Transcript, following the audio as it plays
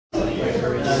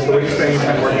So what are you saying you've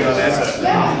been working on that?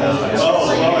 Oh,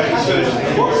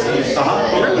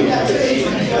 really?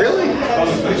 Really?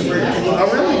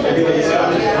 Oh, really?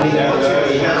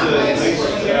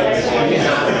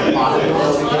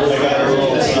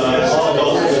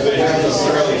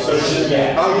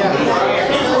 Oh, yeah.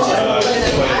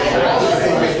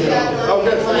 Oh,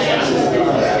 good.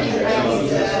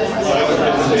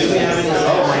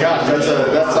 Oh my gosh,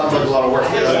 that sounds like a lot of work.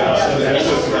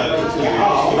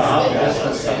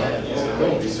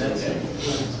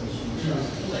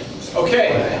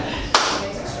 Okay.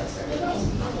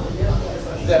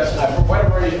 For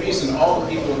whatever reason, all the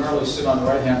people who normally sit on the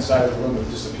right-hand side of the room have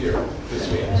disappeared this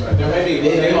week. So there may be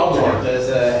They all work. There's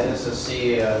a SOC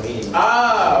meeting.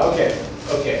 Ah, okay,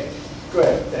 okay,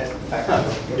 good.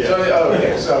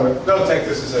 So don't take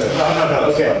this as a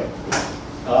No. okay.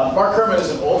 Mark Herrmann is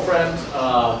an old friend.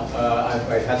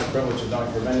 I've had the privilege of knowing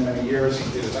for many, many years. He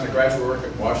did his undergraduate work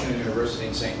at Washington University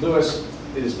in St. Louis.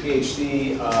 Did his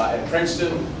PhD at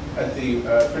Princeton at the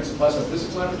Princeton Plasma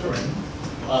Physics Laboratory.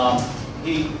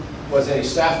 He was a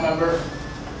staff member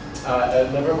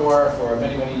at Livermore for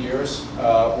many, many years,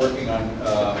 working on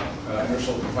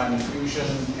inertial confinement fusion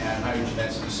and hydrogen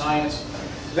density science.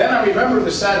 Then I remember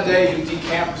the sad day he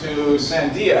decamped to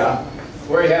Sandia,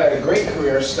 where he had a great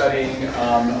career studying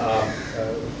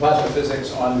plasma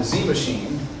physics on the Z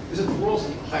machine. Is it the world's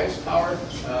highest power?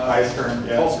 Highest current,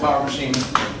 yeah. Pulse power machine.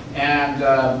 And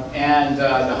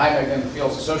the high magnetic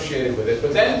fields associated with it.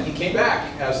 But then he came back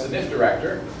as the NIF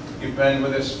director. You've been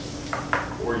with us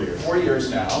 4 years. 4 years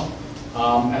now.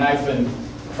 And I've been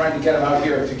trying to get him out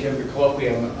here to give the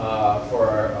colloquium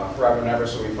for Forever and Ever,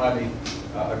 so we finally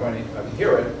are going to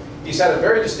hear it. He's had a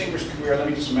very distinguished career. Let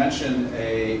me just mention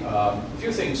a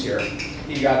few things here.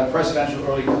 He got a Presidential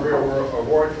Early Career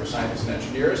Award for Scientists and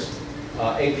Engineers,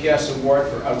 APS Award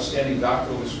for Outstanding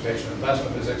Doctoral Dissertation in Plasma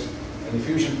Physics, and the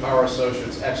Fusion Power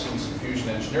Associates Excellence in Fusion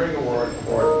Engineering Award,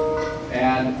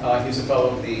 and he's a fellow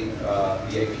of the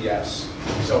APS.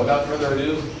 So without further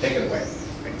ado, take it away.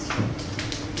 Thanks.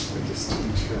 Just to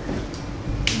make sure.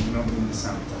 The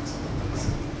sound effects.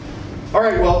 All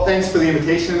right, well, thanks for the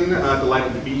invitation.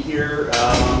 Delighted to be here.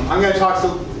 I'm going to talk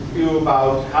to you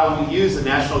about how we use the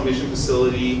National Mission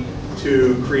Facility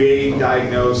to create,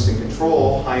 diagnose, and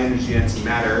control high energy density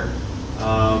matter,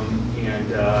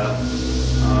 and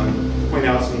point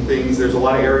out some things. There's a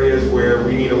lot of areas where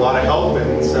we need a lot of help,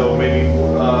 and so maybe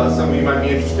some of you might be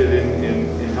interested in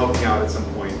helping out at some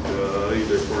point,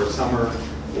 either for a summer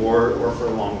or for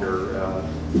longer.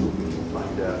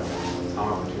 Find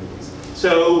opportunities.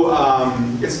 So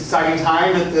it's an exciting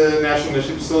time at the National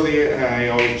Mission Facility, and I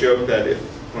always joke that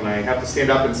when I have to stand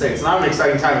up and say it's not an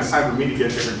exciting time, it's time for me to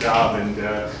get a different job and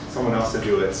someone else to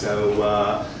do it. So,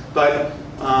 the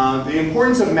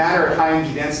importance of matter at high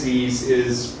energy densities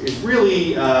is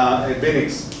really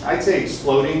been, I'd say,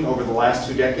 exploding over the last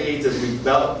 2 decades as we've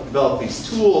developed these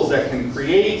tools that can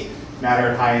create matter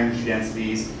at high energy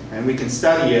densities, and we can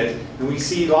study it, and we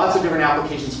see lots of different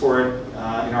applications for it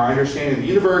in our understanding of the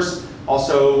universe.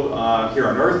 Also, here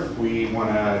on Earth, we want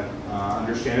to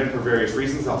understand it for various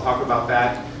reasons. I'll talk about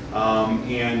that.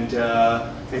 And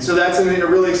so that's a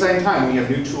really exciting time. We have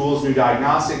new tools, new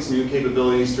diagnostics, new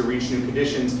capabilities to reach new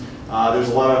conditions. There's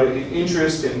a lot of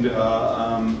interest and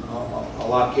a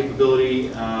lot of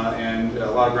capability and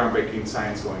a lot of groundbreaking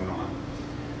science going on.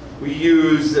 We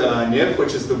use NIF,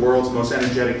 which is the world's most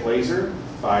energetic laser,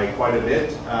 by quite a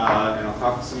bit, and I'll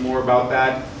talk some more about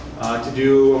that, to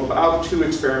do about 2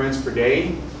 experiments per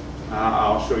day.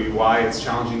 I'll show you why it's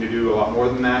challenging to do a lot more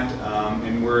than that,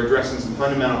 and we're addressing some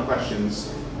fundamental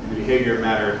questions in the behavior of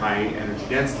matter at high energy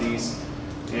densities.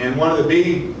 And one of the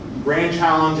big grand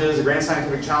challenges, a grand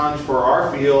scientific challenge for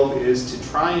our field, is to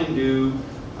try and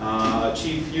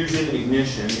achieve fusion and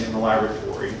ignition in the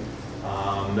laboratory.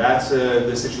 That's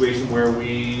the situation where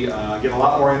we get a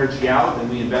lot more energy out than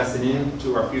we invested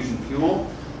into our fusion fuel,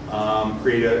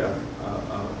 create a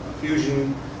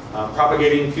fusion,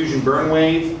 propagating fusion burn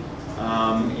wave,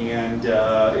 and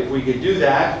if we could do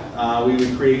that, we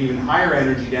would create even higher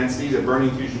energy densities. A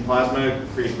burning fusion plasma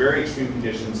create very extreme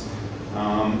conditions.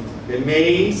 It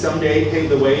may someday pave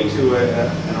the way to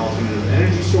an alternative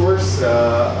energy source.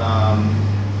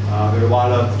 There are a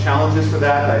lot of challenges for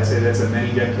that. I'd say that's a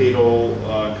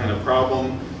many-decadal kind of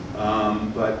problem,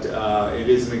 but it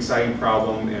is an exciting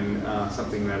problem and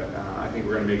something that I think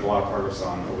we're going to make a lot of progress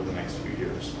on over the next few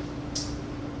years.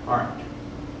 All right.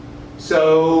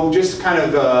 So just kind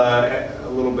of a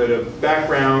little bit of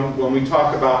background. When we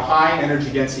talk about high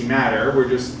energy density matter, we're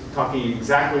just talking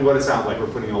exactly what it sounds like. We're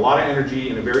putting a lot of energy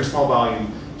in a very small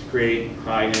volume to create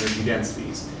high energy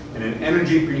densities. And an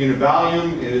energy per unit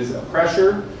volume is a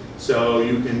pressure. So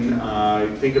you can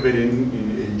think of it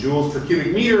in joules per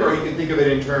cubic meter, or you can think of it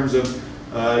in terms of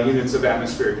units of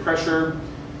atmospheric pressure.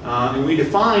 And we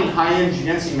define high energy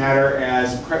density matter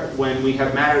as when we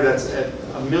have matter that's at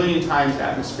 1,000,000 times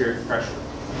atmospheric pressure.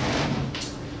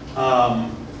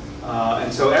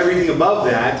 And so everything above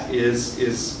that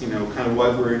is kind of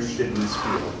what we're interested in this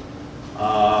field.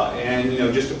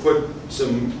 And just to put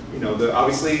some,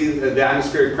 obviously the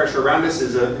atmospheric pressure around us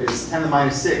is 10 to the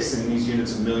minus 6 in these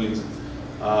units of millions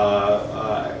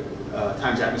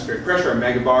times atmospheric pressure, or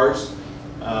megabars.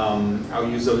 I'll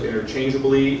use those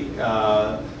interchangeably.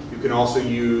 You can also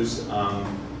use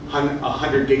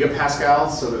 100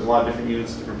 gigapascals, so there's a lot of different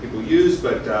units different people use,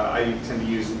 but I tend to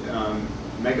use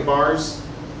megabars.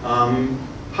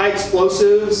 High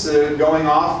explosives going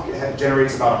off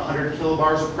generates about 100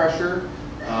 kilobars of pressure.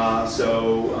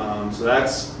 So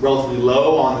that's relatively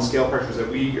low on the scale pressures that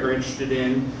we are interested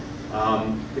in.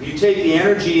 If you take the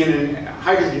energy in a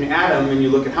hydrogen atom and you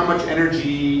look at how much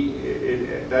energy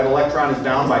that electron is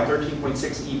bound by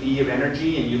 13.6 eV of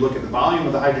energy, and you look at the volume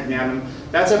of the hydrogen atom,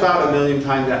 that's about 1,000,000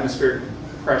 times atmospheric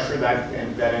pressure,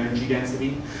 that energy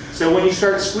density. So when you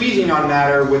start squeezing on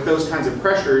matter with those kinds of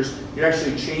pressures, you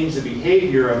actually change the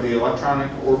behavior of the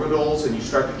electronic orbitals, and you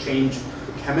start to change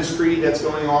the chemistry that's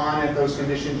going on at those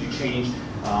conditions. You change,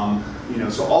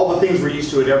 so all the things we're used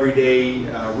to at everyday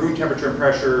room temperature and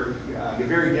pressure get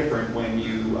very different when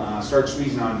you start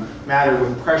squeezing on matter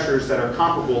with pressures that are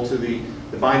comparable to the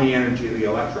binding energy of the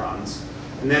electrons.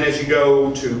 And then as you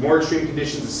go to more extreme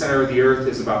conditions, the center of the Earth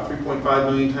is about 3.5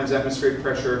 million times atmospheric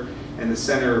pressure, and the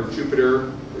center of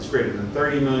Jupiter is greater than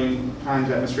 30 million times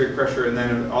atmospheric pressure, and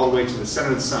then all the way to the center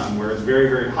of the Sun, where it's very,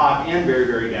 very hot and very,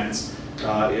 very dense,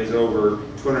 is over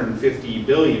 250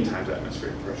 billion times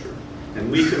atmospheric pressure.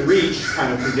 And we can reach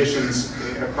kind of conditions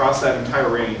across that entire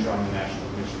range on the national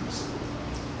emissions.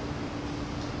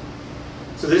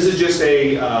 So this is just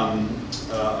a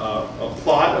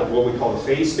plot of what we call the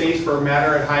phase space for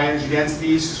matter at high energy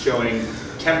densities, showing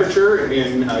temperature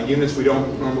in units we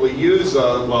don't normally use,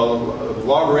 a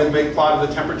logarithmic plot of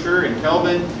the temperature in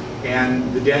Kelvin,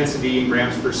 and the density in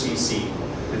grams per cc.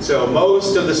 And so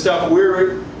most of the stuff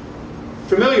we're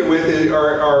familiar with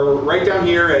are right down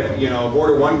here at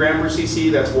border 1 gram per cc,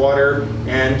 that's water,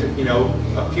 and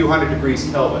a few hundred degrees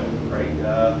Kelvin, right?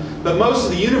 But most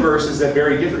of the universe is at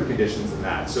very different conditions than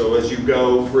that. So as you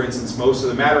go, for instance, most of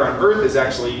the matter on Earth is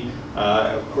actually,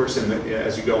 of course,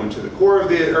 as you go into the core of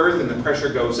the Earth, and the pressure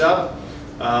goes up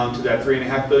to that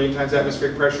 3.5 billion times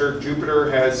atmospheric pressure.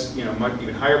 Jupiter has much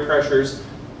even higher pressures.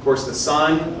 Of course, the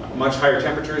Sun, much higher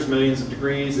temperatures, millions of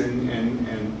degrees and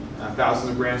thousands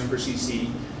of grams per cc.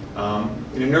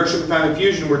 In inertial confinement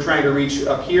fusion, we're trying to reach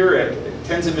up here at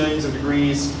tens of millions of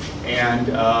degrees and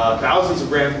thousands of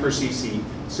grams per cc.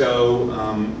 So,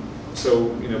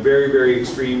 very, very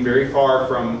extreme, very far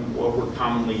from what we're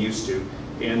commonly used to.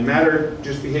 And matter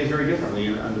just behaves very differently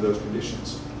under those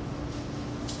conditions.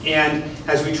 And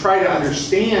as we try to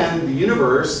understand the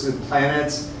universe, the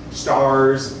planets,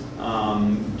 stars,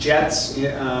 jets,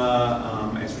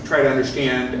 as we try to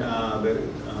understand the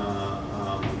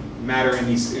matter in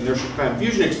these inertial confinement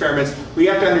fusion experiments, we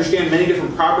have to understand many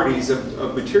different properties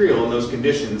of material in those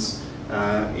conditions,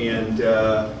 and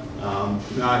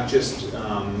not just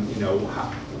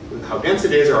how dense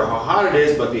it is or how hot it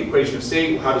is, but the equation of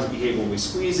state, how does it behave when we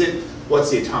squeeze it,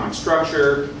 what's the atomic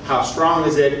structure, how strong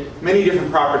is it, many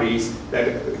different properties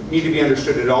that need to be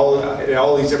understood at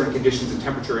all these different conditions of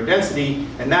temperature and density,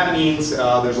 and that means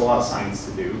there's a lot of science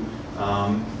to do.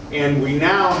 And we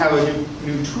now have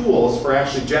new tools for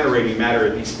actually generating matter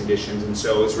at these conditions, and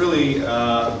so it's really,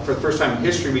 for the first time in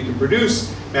history, we can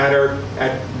produce matter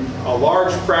at a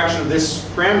large fraction of this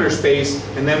parameter space,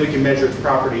 and then we can measure its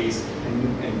properties,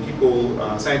 and people,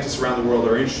 scientists around the world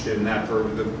are interested in that for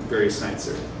the various science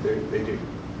they do.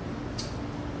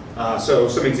 So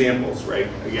some examples, right?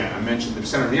 Again, I mentioned the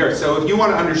center of the Earth. So if you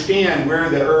want to understand where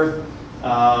the Earth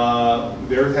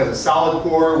has a solid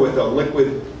core with a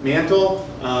liquid mantle.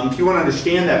 If you want to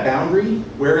understand that boundary,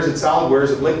 where is it solid, where is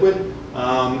it liquid,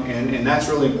 and that's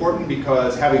really important,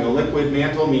 because having a liquid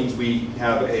mantle means we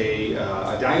have a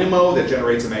dynamo that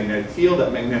generates a magnetic field.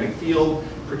 That magnetic field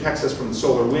protects us from the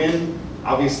solar wind.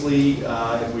 Obviously,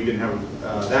 if we didn't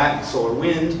have that solar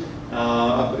wind,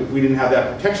 if we didn't have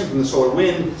that protection from the solar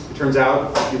wind, it turns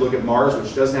out, if you look at Mars,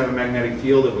 which doesn't have a magnetic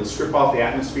field, it would strip off the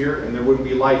atmosphere and there wouldn't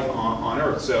be life on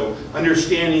Earth. So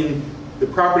understanding the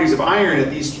properties of iron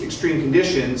at these extreme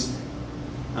conditions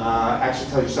actually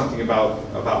tells you something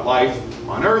about life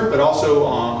on Earth, but also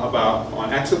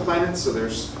on exoplanets. So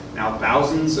there's now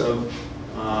thousands of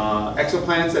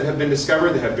exoplanets that have been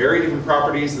discovered that have very different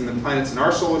properties than the planets in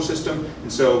our solar system.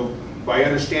 And so by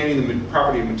understanding the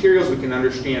property of materials, we can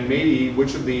understand maybe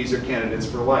which of these are candidates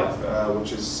for life,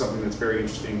 which is something that's very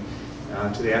interesting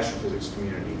to the astrophysics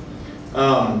community.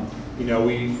 You know,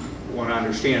 we want to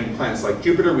understand planets like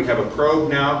Jupiter. We have a probe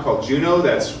now called Juno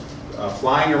that's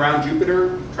flying around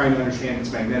Jupiter, trying to understand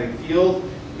its magnetic field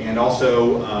and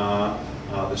also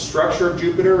the structure of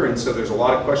Jupiter. And so there's a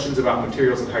lot of questions about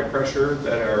materials at high pressure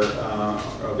that are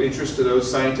of interest to those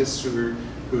scientists who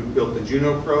built the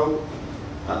Juno probe.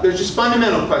 There's just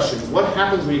fundamental questions. What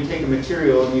happens when you take a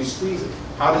material and you squeeze it?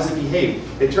 How does it behave?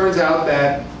 It turns out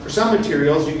that for some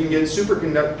materials you can get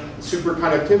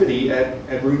superconductivity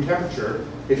at room temperature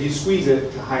if you squeeze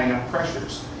it to high enough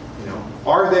pressures. You know,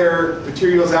 are there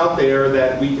materials out there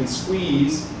that we can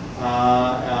squeeze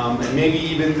and maybe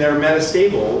even they're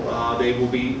metastable? They will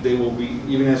be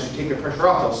even as you take the pressure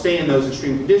off, they'll stay in those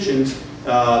extreme conditions.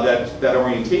 That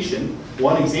orientation.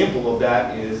 One example of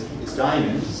that is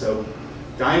diamond. So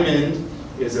diamond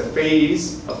is a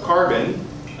phase of carbon.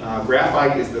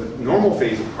 Graphite is the normal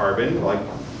phase of carbon, like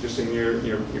just in your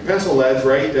pencil leads,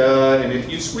 right? And if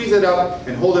you squeeze it up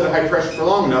and hold it at high pressure for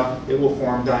long enough, it will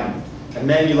form diamond. And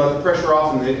then you let the pressure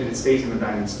off and it stays in the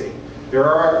diamond state. There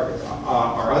are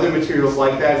other materials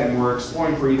like that, and we're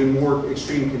exploring for even more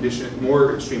extreme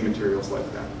materials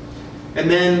like that. And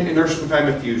then inertial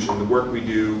confinement fusion, the work we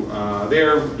do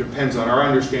there depends on our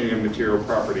understanding of material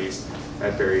properties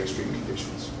at very extreme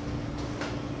conditions.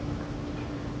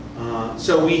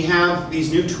 So we have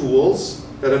these new tools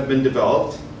that have been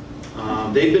developed.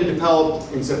 They've been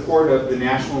developed in support of the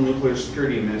National Nuclear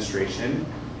Security Administration.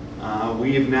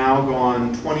 We have now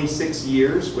gone 26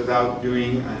 years without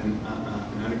doing an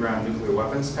underground nuclear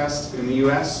weapons test in the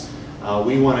US.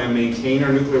 We want to maintain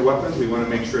our nuclear weapons. We want to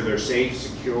make sure they're safe,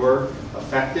 secure,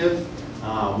 effective.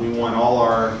 We want all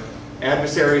our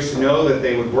adversaries to know that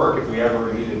they would work if we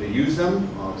ever needed to use them,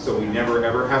 so we never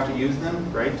ever have to use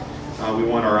them, right? We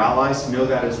want our allies to know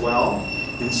that as well.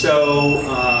 And so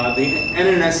the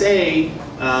NNSA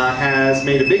has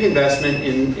made a big investment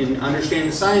in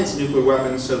understanding the science of nuclear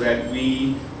weapons so that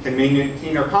we can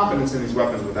maintain our confidence in these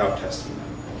weapons without testing them.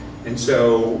 And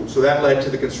so that led to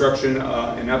the construction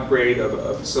and upgrade of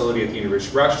a facility at the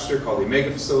University of Rochester called the Omega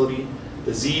facility,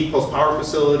 the Z Pulse Power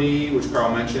facility, which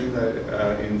Carl mentioned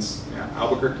in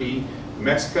Albuquerque, New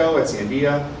Mexico, at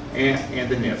Sandia, and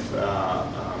the NIF.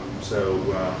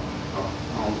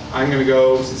 I'm going to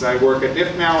go, since I work at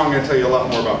NIF now, I'm going to tell you a lot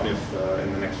more about NIF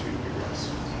in the next few years.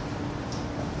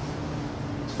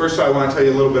 First, I want to tell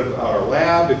you a little bit about our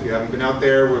lab. If you haven't been out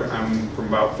there, I'm from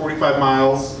about 45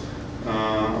 miles,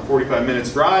 45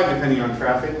 minutes drive, depending on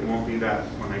traffic. It won't be that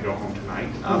when I go home tonight.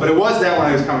 But it was that when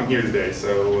I was coming here today,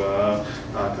 so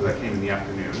because I came in the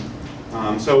afternoon.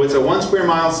 So it's a 1 square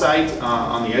mile site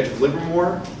on the edge of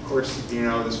Livermore. Of course, you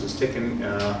know, this was taken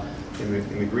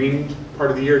in the green part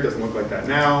of the year. It doesn't look like that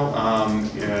now.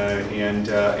 And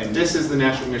this is the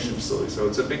National Mission Facility. So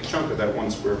it's a big chunk of that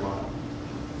 1 square mile.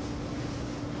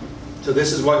 So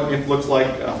this is what NIF looks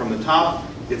like from the top.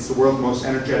 It's the world's most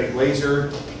energetic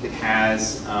laser. It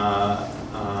has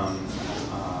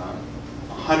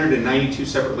 192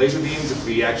 separate laser beams. If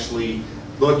we actually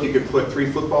look, you could put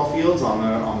 3 football fields on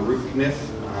the roof of NIF.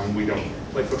 We don't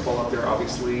play football up there,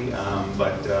 obviously,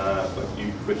 but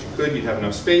you could. You'd have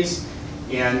enough space.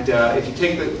 And if you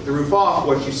take the roof off,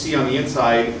 what you see on the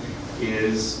inside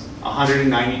is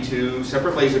 192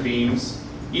 separate laser beams.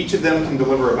 Each of them can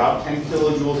deliver about 10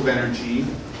 kilojoules of energy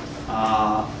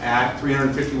at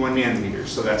 351 nanometers.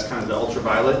 So that's kind of the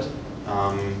ultraviolet,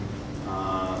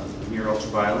 near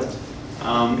ultraviolet.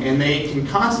 And they can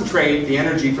concentrate the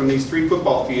energy from these 3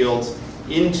 football fields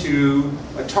into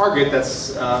a target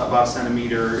that's about a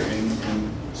centimeter in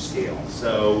scale.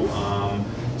 So,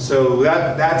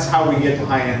 that's how we get to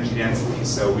high energy densities.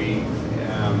 So we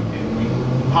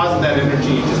deposit that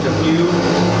energy in just a few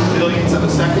billionths of a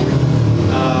second.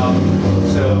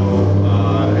 We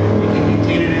can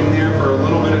contain it in there for a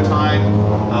little bit of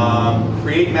time,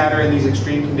 create matter in these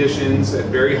extreme conditions at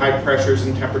very high pressures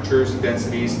and temperatures and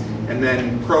densities, and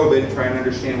then probe it, try and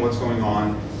understand what's going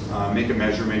on, make a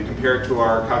measurement, compare it to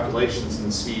our calculations,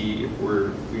 and see if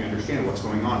we understand what's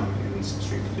going on in these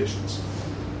extreme conditions.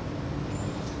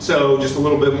 So just a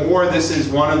little bit more, this is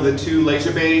one of the 2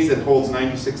 laser bays that holds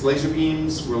 96 laser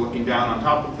beams. We're looking down on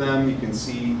top of them. You can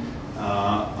see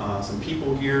some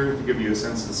people here to give you a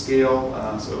sense of the scale.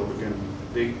 So again,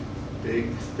 big.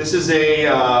 This is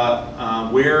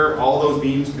where all those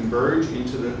beams converge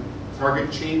into the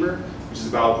target chamber, which is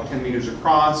about 10 meters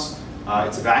across.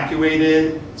 It's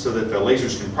evacuated so that the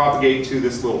lasers can propagate to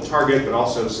this little target, but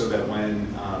also so that when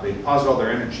they deposit all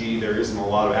their energy. There isn't a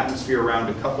lot of atmosphere around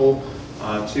to couple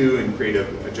to and create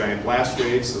a giant blast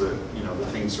wave so that the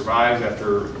thing survives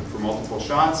for multiple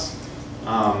shots.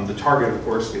 The target, of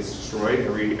course, gets destroyed.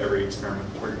 Every experiment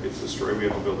target gets destroyed. We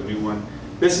have to build a new one.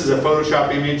 This is a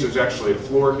Photoshop image. There's actually a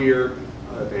floor here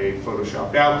that they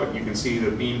photoshopped out, but you can see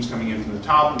the beams coming in from the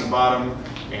top and the bottom,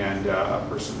 and a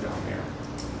person down there.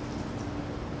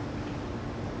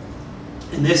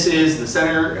 And this is the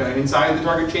center inside the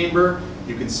target chamber.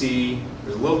 You can see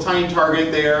there's a little tiny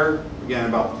target there, again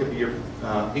about the tip of your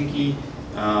pinky.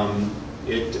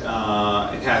 It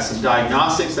has some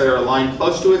diagnostics that are aligned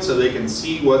close to it so they can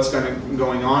see what's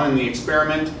going on in the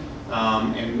experiment.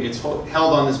 And it's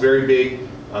held on this very big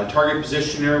target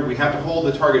positioner. We have to hold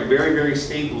the target very, very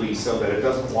stably so that it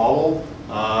doesn't wobble.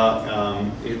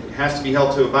 It has to be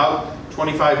held to about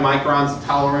 25 microns of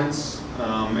tolerance,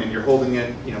 and you're holding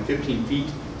it 15 feet.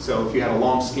 So if you had a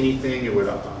long skinny thing, it would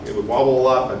wobble a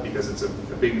lot, but because it's a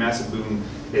big massive boom,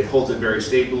 it holds it very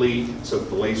stably so that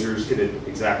the lasers hit it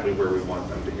exactly where we want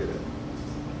them to hit it.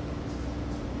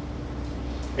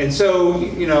 And so,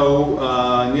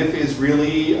 NIF is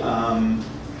really,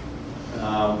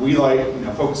 we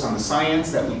focus on the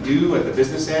science that we do at the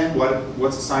business end.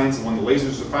 What's the science of when the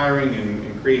lasers are firing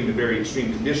and creating the very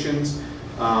extreme conditions.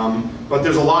 But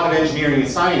there's a lot of engineering and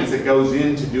science that goes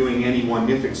into doing any one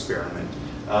NIF experiment.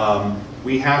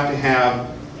 We have to have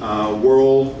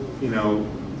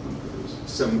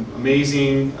some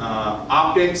amazing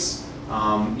optics,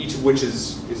 each of which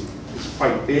is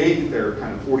quite big. They're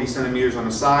kind of 40 centimeters on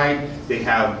the side. They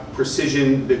have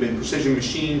precision, they've been precision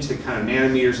machined to kind of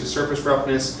nanometers of surface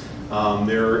roughness.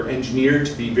 They're engineered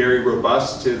to be very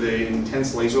robust to the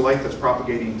intense laser light that's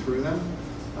propagating through them.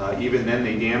 Even then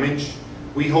they damage.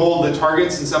 We hold the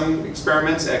targets in some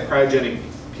experiments at cryogenic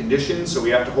conditions, so we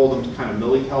have to hold them to kind of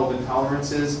millikelvin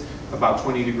tolerances, about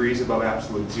 20 degrees above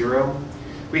absolute zero.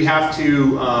 We have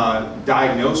to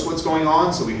diagnose what's going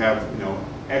on, so we have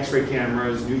X-ray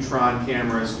cameras, neutron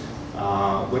cameras,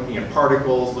 looking at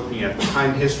particles, looking at the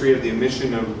time history of the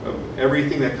emission of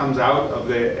everything that comes out of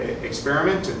the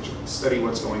experiment to study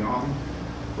what's going on.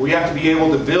 We have to be able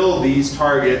to build these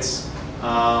targets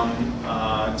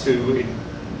to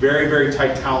very, very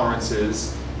tight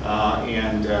tolerances,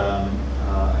 and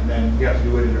then we have to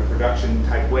do it in a production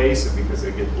type way, so because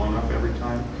they get blown up every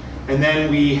time. And then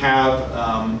we have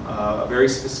a very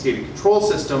sophisticated control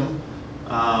system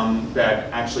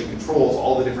that actually controls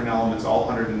all the different elements, all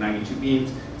 192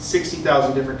 beams,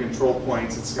 60,000 different control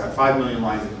points. It's got 5 million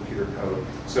lines of computer code.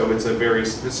 So it's a very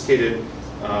sophisticated,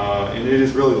 and it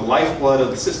is really the lifeblood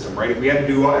of the system, right? If we had to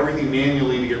do everything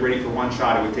manually to get ready for one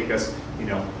shot, it would take us,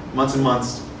 months and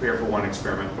months to prepare for one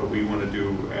experiment, but we want to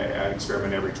do an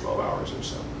experiment every 12 hours or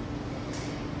so.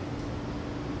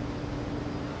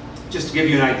 Just to give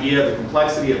you an idea of the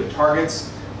complexity of the targets,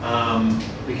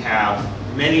 we have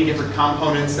many different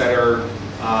components that are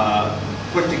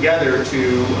put together to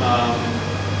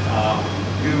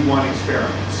do one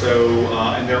experiment. So,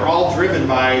 and they're all driven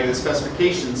by the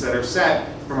specifications that are set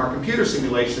from our computer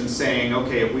simulations saying,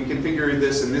 okay, if we configure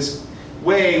this in this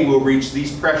way, we'll reach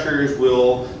these pressures,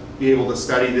 we'll be able to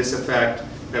study this effect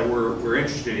that we're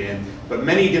interested in. But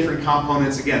many different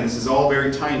components, again, this is all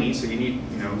very tiny, so you need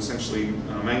essentially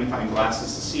magnifying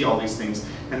glasses to see all these things.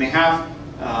 And they have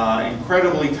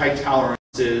incredibly tight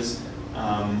tolerances,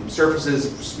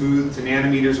 surfaces smooth to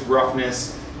nanometers of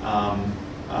roughness,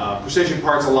 precision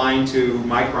parts aligned to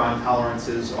micron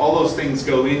tolerances. All those things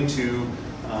go into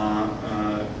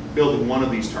building one of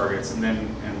these targets, and then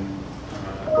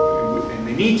and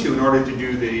they need to in order to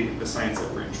do the science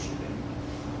that we're interested in.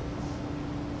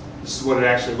 This is what it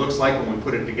actually looks like when we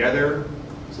put it together.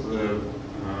 So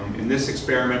in this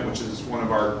experiment, which is one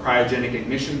of our cryogenic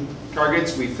ignition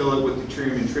targets, we fill it with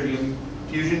deuterium and tritium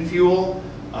fusion fuel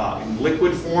in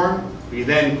liquid form. We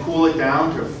then cool it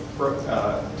down to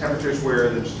temperatures where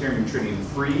the deuterium and tritium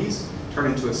freeze,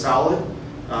 turn into a solid.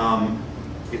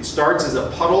 It starts as a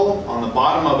puddle on the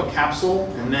bottom of a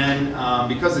capsule, and then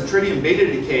because the tritium beta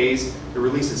decays, it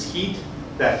releases heat.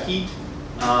 That heat,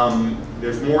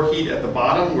 there's more heat at the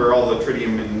bottom where all the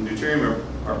tritium and deuterium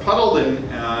are puddled, and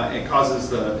it causes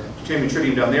the deuterium and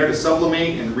tritium down there to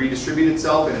sublimate and redistribute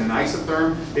itself in an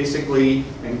isotherm, basically,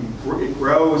 and it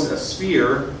grows a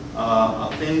sphere,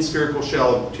 a thin spherical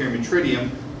shell of deuterium and tritium,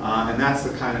 and that's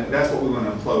what we want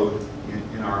to implode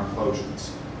in our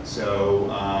implosions. So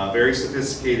very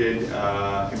sophisticated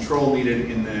control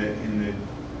needed in the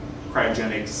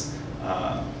cryogenics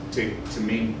to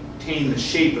maintain the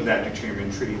shape of that deuterium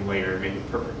and tritium layer and make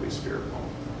it perfectly spherical.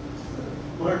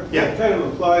 Mark, yeah. That kind of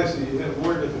implies that you have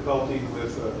more difficulty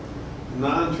with a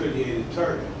non-tritiated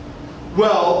target.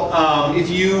 Well, if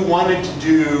you wanted to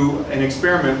do an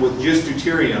experiment with just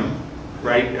deuterium,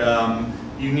 right,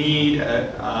 you need,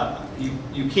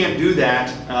 you can't do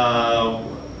that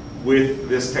with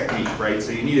this technique, right?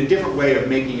 So you need a different way of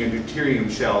making a deuterium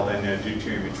shell than a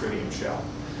deuterium tritium shell.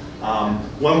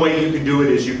 One way you could do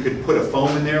it is you could put a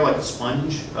foam in there like a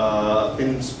sponge,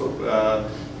 thin,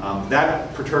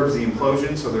 that perturbs the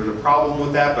implosion, so there's a problem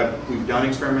with that, but we've done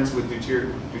experiments with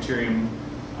deuterium,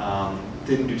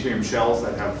 thin deuterium shells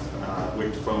that have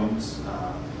wicked foams.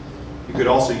 You could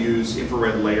also use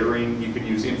infrared layering. You could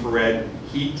use infrared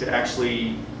heat to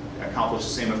actually accomplish the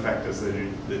same effect as the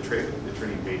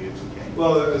tritium beta decay.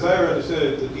 Well, as I understood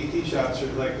it, the DT shots are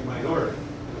like the minority.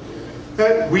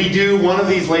 We do one of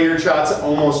these layered shots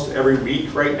almost every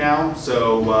week right now.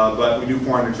 So, but we do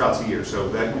 400 shots a year. So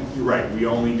that you're right. We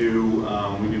only do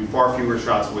far fewer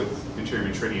shots with deuterium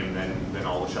and tritium than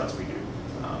all the shots we do.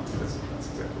 That's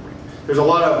exactly right. There's a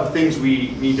lot of things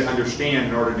we need to understand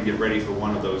in order to get ready for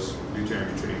one of those deuterium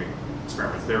and tritium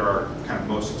experiments. There are kind of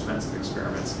most expensive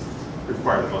experiments that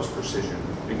require the most precision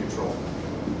and control.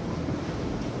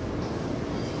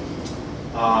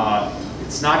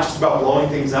 It's not just about blowing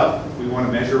things up. We want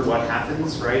to measure what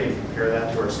happens, right, and compare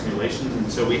that to our simulations. And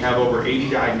so we have over 80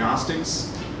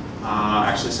 diagnostics.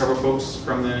 Actually, several folks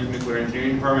from the nuclear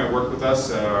engineering department that work with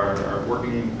us are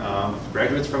working,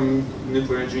 graduates from the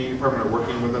nuclear engineering department are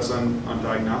working with us on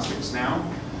diagnostics now.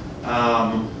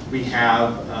 We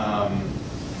have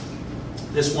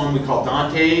this one we call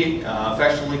Dante,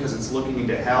 affectionately, because it's looking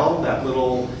into hell. That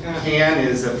little can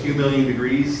is a few million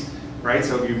degrees. Right,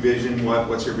 so if you vision,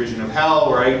 what's your vision of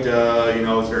hell, right? You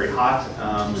know, it's very hot.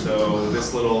 So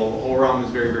this little hole realm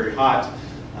is very, very hot.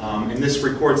 And this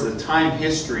records the time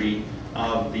history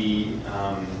of the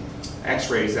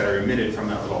X-rays that are emitted from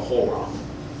that little hole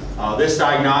realm. This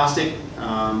diagnostic,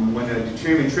 when a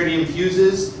deuterium and tritium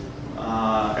fuses,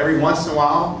 every once in a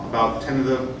while, about 10 to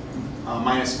the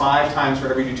 -5 times for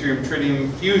every deuterium and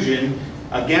tritium fusion,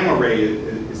 a gamma ray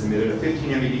is emitted, a 15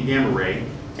 MeV gamma ray.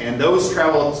 And those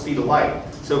travel at the speed of light.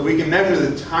 So if we can measure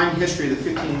the time history of the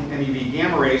 15 MeV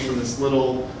gamma rays from this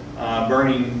little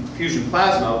burning fusion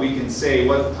plasma, we can say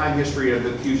what the time history of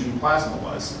the fusion plasma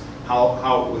was,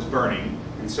 how it was burning.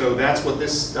 And so that's what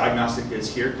this diagnostic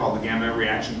is here, called the gamma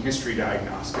reaction history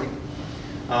diagnostic.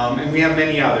 And we have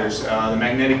many others. The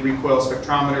magnetic recoil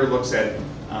spectrometer looks at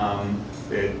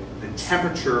the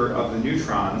temperature of the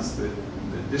neutrons, the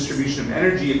distribution of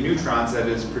energy of neutrons that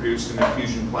is produced in the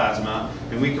fusion plasma,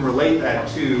 and we can relate that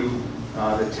to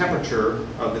the temperature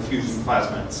of the fusion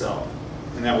plasma itself.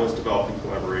 And that was developed in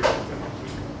collaboration with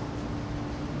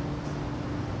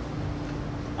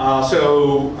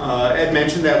MIT. Ed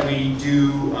mentioned that we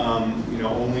do,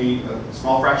 only a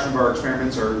small fraction of our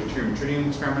experiments are deuterium and tritium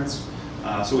experiments.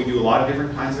 So we do a lot of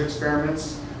different kinds of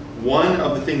experiments. One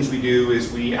of the things we do is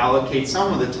we allocate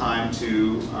some of the time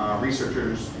to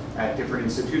researchers at different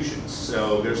institutions.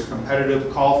 So there's a competitive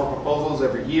call for proposals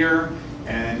every year,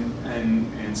 and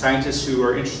scientists who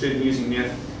are interested in using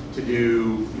NIF to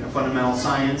do fundamental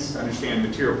science, understand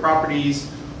material properties,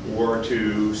 or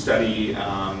to study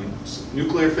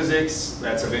nuclear physics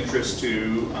that's of interest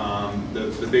to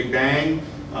the Big Bang,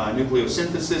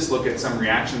 nucleosynthesis, look at some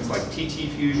reactions like TT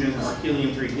fusion or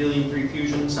helium-3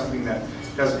 fusion, something that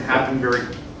doesn't happen very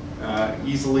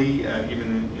easily,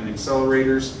 even in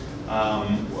accelerators.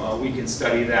 We can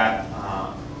study that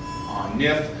on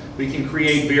NIF. We can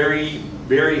create very,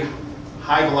 very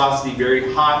high velocity,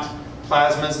 very hot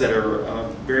plasmas that are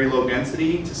very low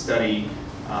density to study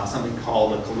something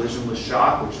called a collisionless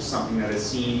shock, which is something that is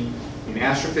seen in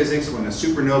astrophysics. When a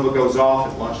supernova goes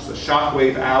off, it launches a shock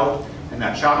wave out, and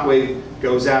that shock wave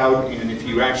goes out, and if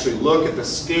you actually look at the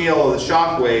scale of the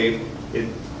shock wave,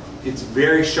 it's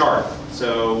very sharp.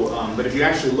 So, but if you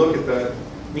actually look at the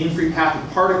mean free path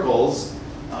of particles,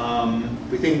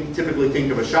 we typically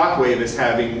think of a shock wave as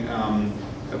having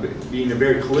being a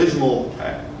very collisional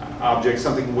object,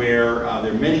 something where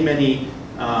there are many, many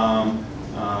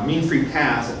mean free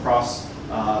paths across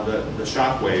the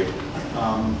shock wave.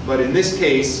 But in this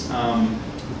case, the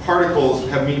particles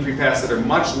have mean free paths that are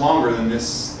much longer than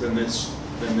this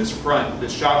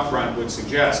shock front would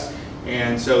suggest.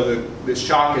 And so the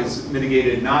shock is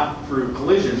mitigated not through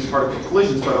collisions, particle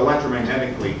collisions, but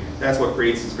electromagnetically. That's what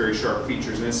creates these very sharp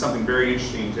features, and it's something very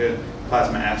interesting to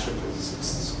plasma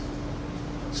astrophysicists.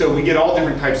 So we get all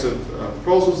different types of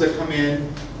proposals that come in.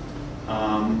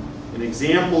 An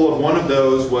example of one of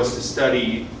those was to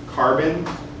study carbon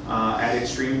at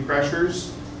extreme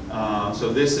pressures.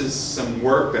 So this is some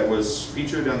work that was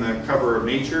featured on the cover of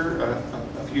Nature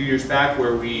a few years back,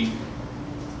 where we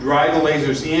drive the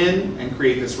lasers in and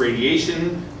create this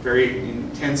radiation, very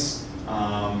intense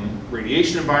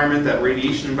radiation environment. That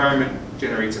radiation environment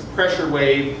generates a pressure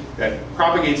wave that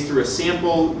propagates through a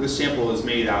sample. This sample is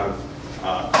made out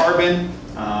of carbon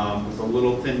with a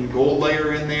little thin gold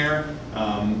layer in there.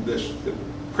 The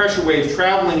pressure wave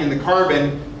traveling in the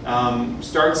carbon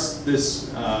starts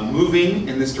this moving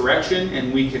in this direction,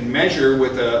 and we can measure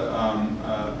with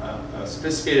a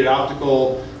sophisticated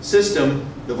optical system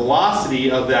the velocity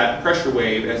of that pressure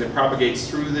wave as it propagates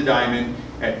through the diamond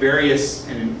at various,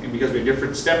 and because we have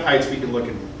different step heights, we can look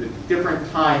at the different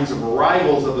times of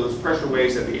arrivals of those pressure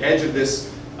waves at the edge of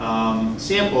this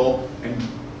sample, and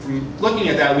from looking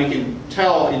at that we can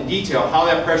tell in detail how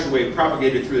that pressure wave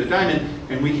propagated through the diamond,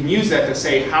 and we can use that to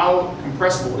say how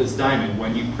compressible is diamond.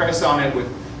 When you press on it with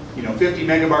 50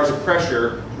 megabars of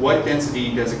pressure, what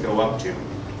density does it go up to?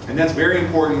 And that's very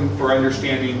important for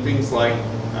understanding things like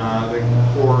the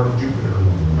core of Jupiter,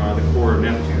 the core of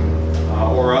Neptune,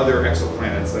 or other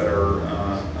exoplanets that are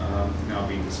now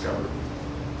being discovered.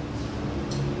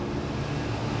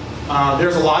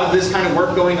 There's a lot of this kind of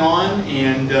work going on,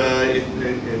 and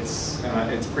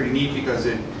it's pretty neat because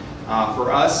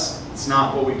for us, it's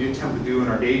not what we tend to do in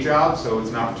our day job, so it's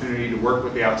an opportunity to work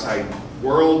with the outside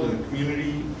world and the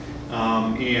community,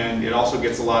 and it also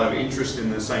gets a lot of interest in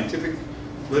the scientific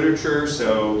literature.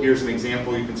 So here's an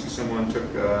example. You can see someone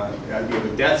took the idea of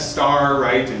a Death Star,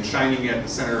 right, and shining at the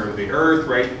center of the Earth,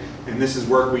 right, and this is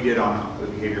work we did on the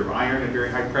behavior of iron at very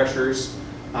high pressures.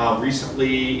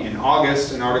 Recently, in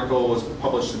August, an article was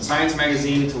published in Science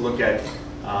magazine to look at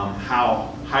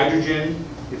how hydrogen,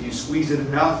 if you squeeze it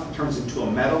enough, turns into a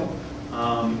metal.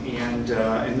 And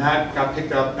that got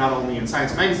picked up not only in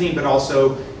Science magazine, but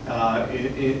also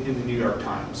in the New York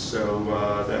Times.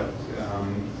 So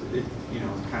it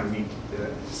kind of neat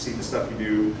to see the stuff you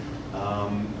do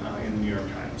in the New York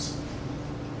Times.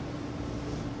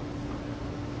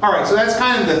 All right, so that's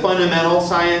kind of the fundamental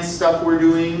science stuff we're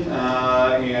doing,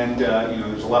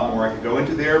 there's a lot more I could go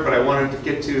into there, but I wanted to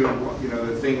get to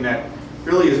the thing that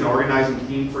really is an organizing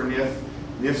theme for NIF.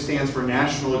 NIF stands for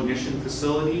National Ignition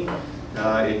Facility.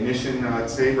 Ignition, I'd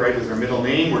say, right, is our middle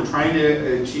name. We're trying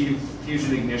to achieve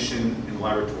fusion ignition in the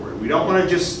laboratory. We don't want to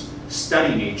just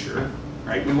study nature,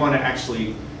 right? We want to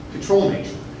actually control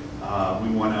nature. We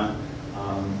want to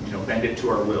bend it to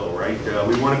our will, right?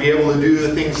 We want to be able to do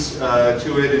the things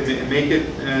to it and make it,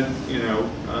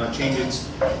 change its.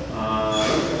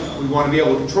 We want to be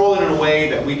able to control it in a way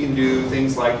that we can do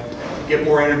things like get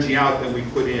more energy out than we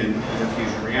put in a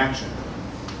fusion reaction.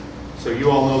 So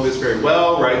you all know this very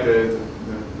well, right? The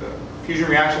fusion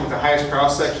reaction with the highest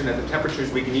cross section at the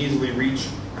temperatures we can easily reach,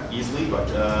 not easily, but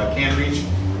can reach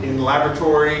in the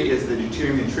laboratory is the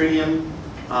deuterium and tritium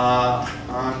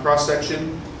cross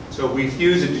section. So if we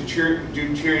fuse a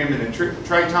deuterium and a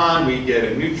triton, we get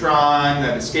a neutron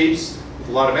that escapes with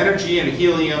a lot of energy, and a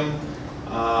helium,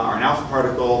 or an alpha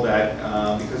particle that,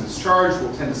 because it's charged,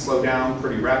 will tend to slow down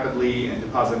pretty rapidly and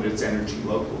deposit its energy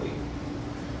locally.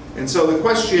 And so the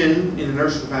question in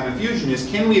inertial confinement fusion is,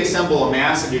 can we assemble a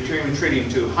mass of deuterium and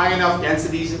tritium to high enough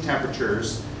densities and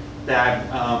temperatures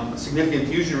that significant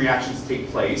fusion reactions take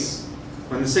place?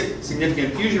 When the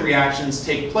significant fusion reactions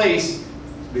take place,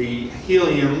 the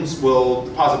heliums will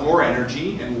deposit more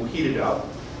energy and will heat it up.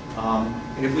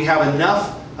 And if we have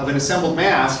enough of an assembled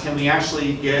mass, can we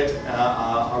actually get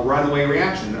a runaway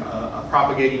reaction, a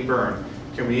propagating burn?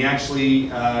 Can we actually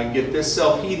get this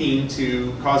self-heating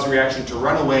to cause a reaction to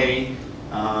run away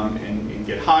and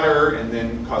get hotter, and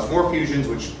then cause more fusions,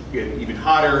 which get even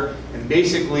hotter, and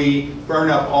basically burn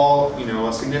up all,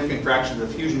 a significant fraction of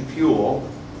the fusion fuel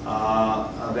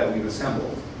that we've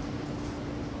assembled?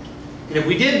 And if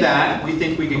we did that, we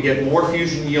think we could get more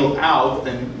fusion yield out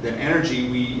than energy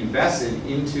we invested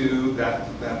into that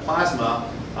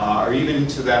plasma, or even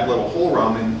into that little hole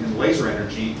rum in laser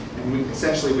energy, and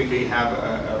essentially we could have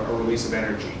a release of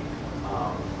energy.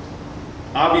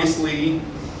 Obviously,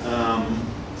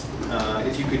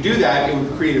 if you could do that, it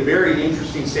would create a very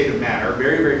interesting state of matter,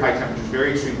 very, very high temperatures,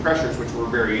 very extreme pressures, which we're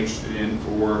very interested in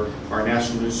for our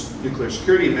National Nuclear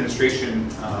Security Administration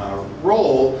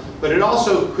role, but it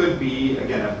also could be,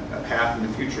 again, a path in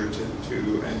the future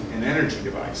to an energy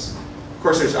device. Of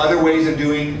course, there's other ways of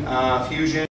doing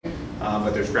fusion,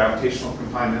 but there's gravitational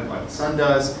confinement like the sun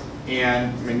does,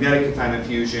 and magnetic confinement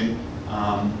fusion,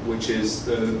 which is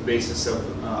the basis of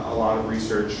a lot of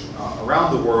research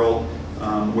around the world,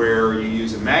 where you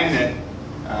use a magnet,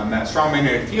 strong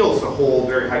magnetic fields to hold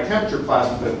very high temperature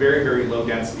plasma, but very, very low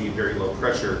density, very low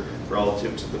pressure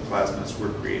relative to the plasmas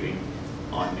we're creating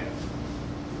on NIF.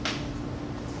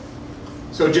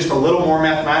 So just a little more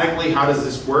mathematically, how does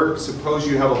this work? Suppose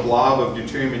you have a blob of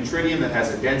deuterium and tritium that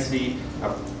has a density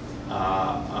of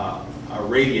a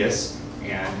radius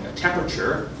and a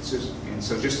temperature. And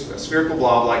so just a spherical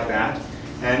blob like that.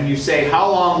 And you say, how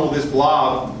long will this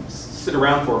blob sit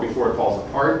around for before it falls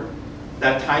apart?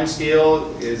 That time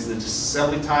scale is the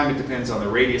disassembly time. It depends on the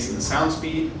radius and the sound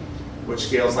speed, which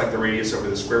scales like the radius over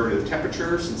the square root of the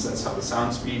temperature, since that's how the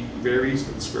sound speed varies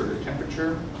with the square root of the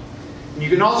temperature. And you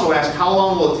can also ask, how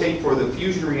long will it take for the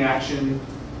fusion reaction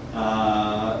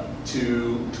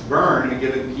to burn a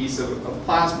given piece of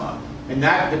plasma? And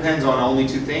that depends on only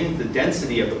two things: the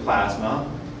density of the plasma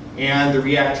and the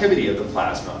reactivity of the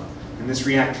plasma. And this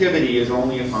reactivity is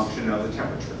only a function of the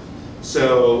temperature.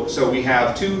 So we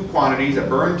have two quantities, a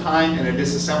burn time and a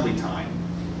disassembly time.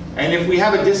 And if we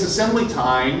have a disassembly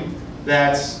time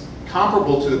that's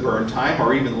comparable to the burn time,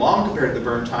 or even long compared to the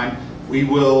burn time, we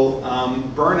will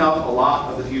burn up a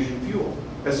lot of the fusion fuel.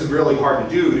 This is really hard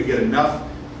to do to get enough.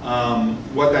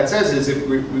 What that says is if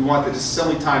we want the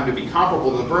disassembly time to be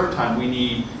comparable to the burn time, we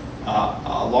need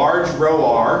a large rho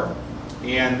r,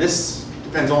 and this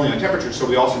depends only on temperature, so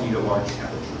we also need a large temperature.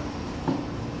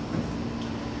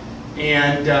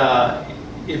 And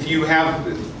if you have,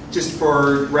 just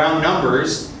for round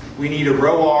numbers, we need a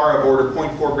rho r of order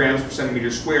 0.4 grams per centimeter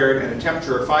squared and a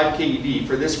temperature of 5 keV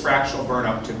for this fractional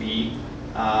burnup to be,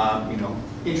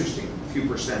 interesting, a few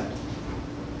percent.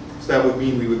 So that would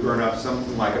mean we would burn up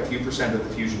something like a few percent of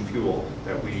the fusion fuel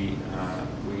that we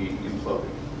imploded.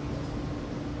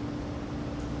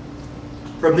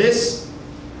 From these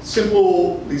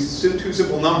two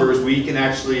simple numbers, we can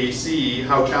actually see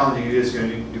how challenging it is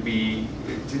going to be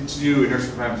to do inertial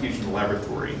confinement fusion in the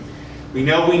laboratory. We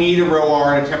know we need a rho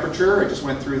r and a temperature. I just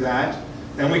went through that.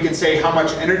 Then we can say how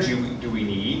much energy do we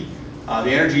need.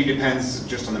 The energy depends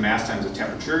just on the mass times the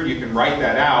temperature. You can write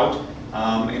that out,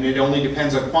 and it only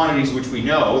depends on quantities which we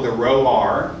know, the rho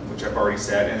r, which I've already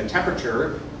said, and the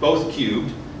temperature, both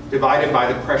cubed, divided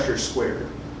by the pressure squared.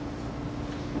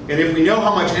 And if we know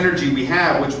how much energy we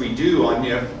have, which we do on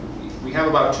NIF, we have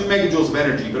about 2 megajoules of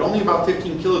energy, but only about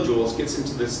 15 kilojoules gets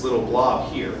into this little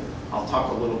blob here. I'll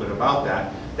talk a little bit about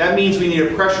that. That means we need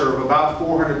a pressure of about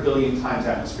 400 billion times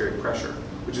atmospheric pressure,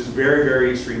 which is very,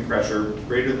 very extreme pressure,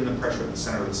 greater than the pressure at the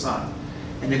center of the sun.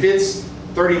 And if it's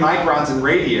 30 microns in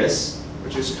radius,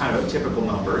 which is kind of a typical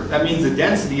number, that means the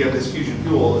density of this fusion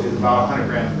fuel is about 100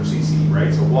 grams per cc,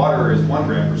 right? So water is 1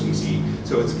 gram per cc,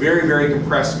 so it's very, very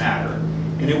compressed matter.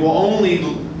 And it will only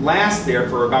last there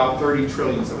for about 30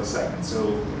 trillionths of a second.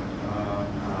 So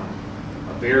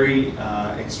a very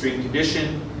extreme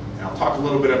condition. And I'll talk a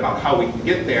little bit about how we can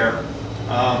get there.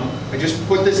 I just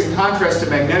put this in contrast to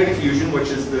magnetic fusion, which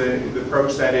is the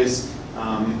approach that is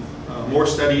more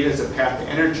studied as a path to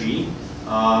energy.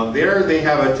 There they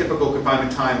have a typical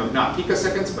confinement time of not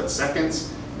picoseconds, but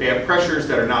seconds. They have pressures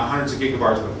that are not hundreds of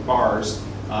gigabars, but bars,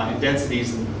 and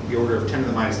densities in the order of 10 to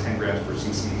the minus 10 grams per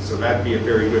cc. So that'd be a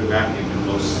very good vacuum for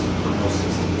most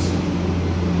systems.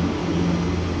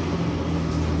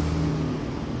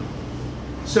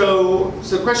 So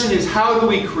the question is, how do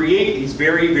we create these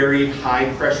very, very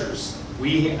high pressures?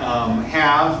 We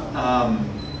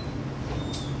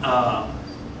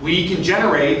we can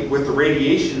generate with the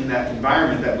radiation, that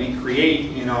environment that we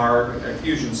create in our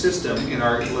fusion system, in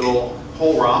our little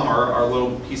Herrmann, our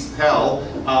little piece of hell,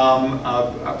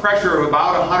 a pressure of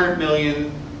about 100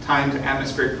 million times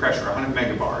atmospheric pressure, 100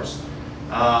 megabars.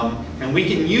 And we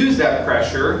can use that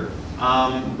pressure,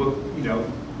 but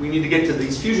we need to get to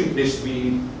these fusion conditions. We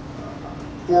need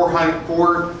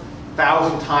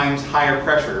 4,000 times higher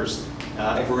pressures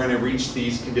if we're going to reach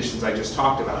these conditions I just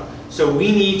talked about. So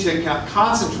we need to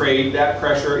concentrate that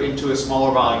pressure into a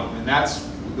smaller volume, and that's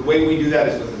the way we do that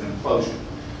is with an implosion.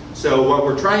 So what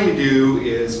we're trying to do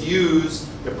is use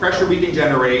the pressure we can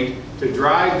generate to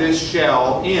drive this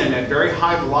shell in at very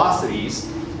high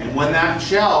velocities, and when that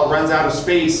shell runs out of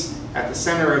space at the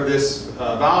center of this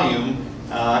volume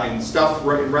and stuff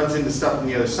runs into stuff on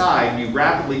the other side, you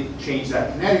rapidly change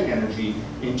that kinetic energy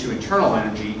into internal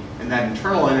energy, and that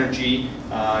internal energy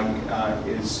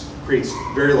creates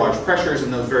very large pressures,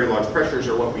 and those very large pressures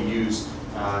are what we use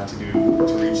to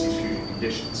reach these fusion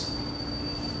conditions.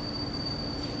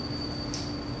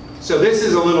 So this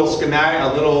is a little schematic,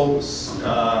 a little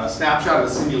snapshot of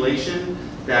the simulation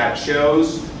that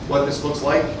shows what this looks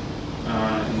like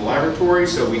in the laboratory.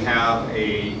 So we have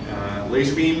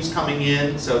laser beams coming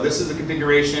in. So this is the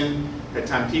configuration at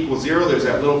time t equals 0. There's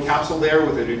that little capsule there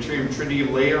with a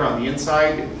deuterium-tritium layer on the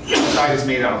inside. The inside is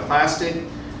made out of plastic.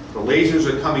 The lasers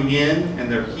are coming in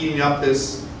and they're heating up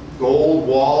this gold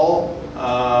wall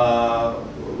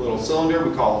little cylinder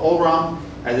we call a Herrmann.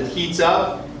 As it heats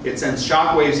up, it sends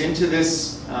shock waves into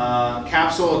this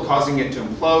capsule, causing it to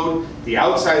implode. The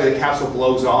outside of the capsule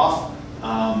blows off,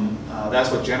 That's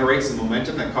what generates the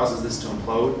momentum that causes this to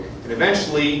implode. And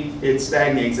eventually, it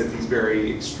stagnates at these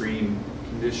very extreme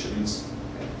conditions,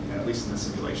 at least in the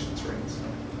simulations, right? So,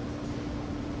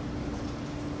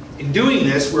 in doing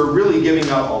this, we're really giving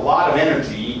up a lot of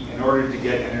energy in order to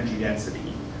get energy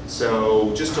density.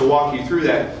 So just to walk you through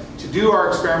that, to do our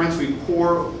experiments, we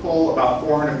pull about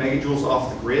 400 megajoules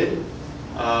off the grid.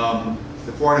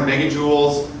 The 400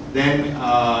 megajoules then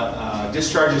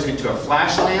discharges into a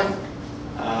flash lamp.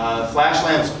 Flash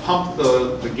lamps pump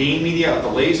the gain media of the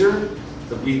laser.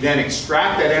 We then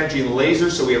extract that energy in the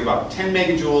laser, so we have about 10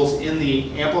 megajoules in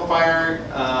the amplifier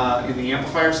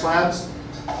slabs.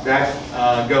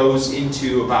 That goes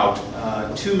into about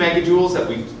 2 megajoules that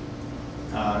we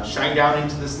shine down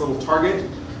into this little target.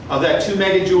 Of that 2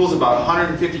 megajoules, about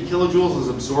 150 kilojoules is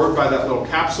absorbed by that little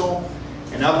capsule.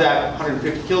 And of that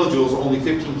 150 kilojoules, only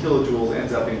 15 kilojoules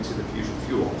ends up into the fusion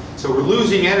fuel. So we're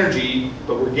losing energy,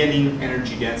 but we're getting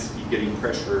energy density, getting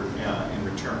pressure in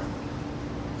return.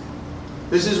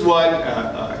 This is what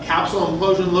a capsule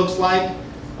implosion looks like.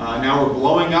 Now we're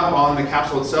blowing up on the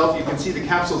capsule itself. You can see the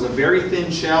capsule is a very thin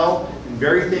shell, and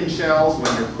very thin shells,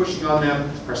 when you're pushing on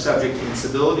them, are subject to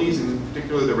instabilities, and in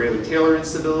particular the Rayleigh-Taylor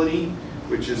instability,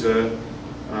 which is an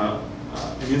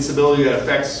instability that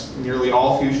affects nearly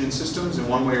all fusion systems in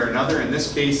one way or another. In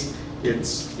this case,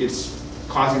 it's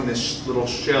causing this little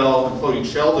shell, imploding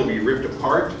shell, to be ripped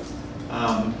apart.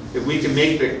 If we can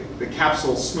make the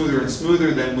capsule smoother and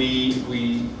smoother, then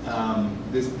the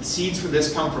seeds for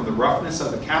this come from the roughness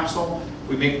of the capsule. If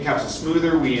we make the capsule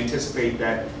smoother, we anticipate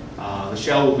that the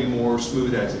shell will be more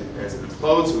smooth as it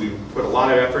implodes. So we put a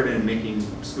lot of effort in making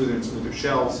smoother and smoother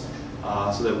shells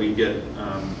so that we get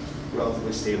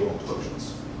relatively stable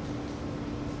implosions.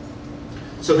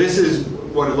 So this is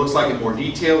what it looks like in more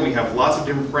detail. We have lots of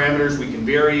different parameters we can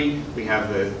vary. We have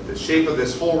the shape of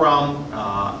this hole rum.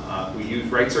 We use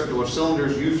right circular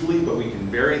cylinders usually, but we can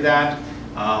vary that.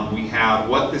 We have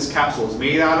what this capsule is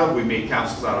made out of. We made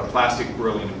capsules out of plastic,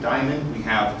 beryllium, and diamond. We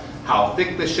have how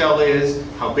thick the shell is,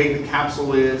 how big the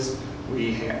capsule is.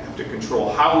 We have to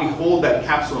control how we hold that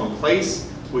capsule in place,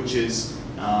 which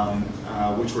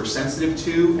we're sensitive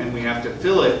to, and we have to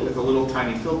fill it with a little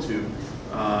tiny fill tube.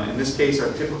 In this case,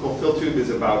 our typical fill tube is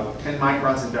about 10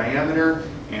 microns in diameter,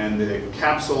 and the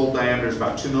capsule diameter is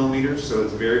about 2 millimeters, so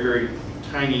it's a very, very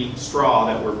tiny straw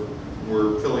that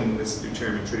we're filling this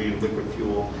deuterium and tritium liquid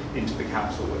fuel into the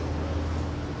capsule with.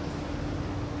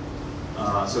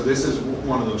 So this is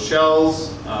one of those shells,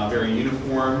 very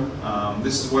uniform.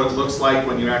 This is what it looks like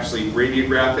when you actually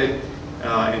radiograph it.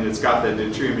 And it's got the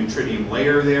deuterium and tritium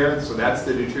layer there. So that's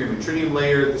the deuterium and tritium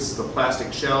layer. This is the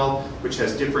plastic shell, which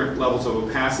has different levels of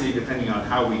opacity depending on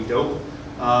how we dope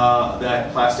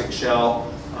that plastic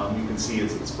shell. You can see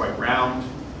it's quite round.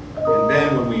 And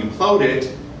then when we implode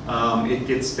it, it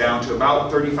gets down to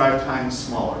about 35 times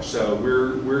smaller. So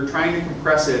we're trying to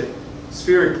compress it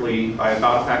spherically by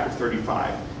about a factor of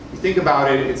 35. If you think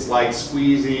about it, it's like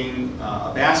squeezing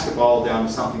a basketball down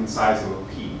to something the size of a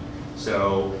pea.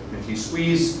 So if you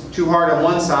squeeze too hard on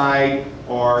one side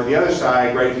or the other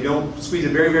side, right, if you don't squeeze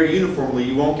it very, very uniformly,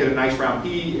 you won't get a nice round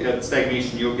pea. At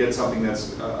stagnation, you'll get something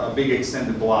that's a big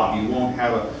extended blob. You won't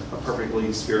have a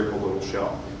perfectly spherical little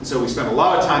shell. And so we spend a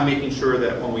lot of time making sure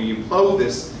that when we implode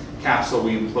this capsule,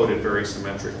 we implode it very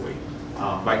symmetrically.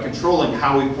 By controlling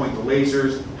how we point the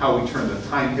lasers, how we turn the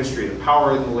time history of the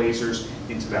power of the lasers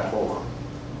into that hole rum.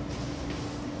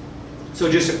 So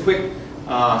just a quick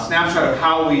snapshot of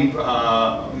how we've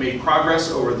made progress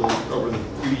over the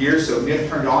few years. So NIF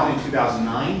turned on in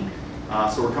 2009.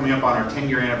 So we're coming up on our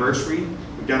 10-year anniversary.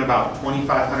 We've done about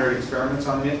 2,500 experiments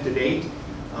on NIF to date.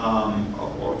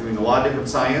 We're doing a lot of different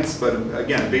science, but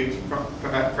again, a big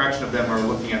fraction of them are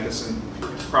looking at this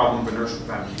problem of inertial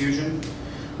bound fusion.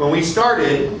 When we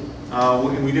started,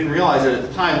 and we didn't realize it at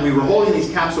the time, we were holding these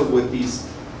capsules with these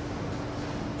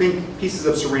thin pieces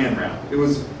of saran wrap. It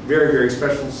was very, very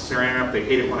special saran wrap. They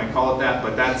hate it when I call it that,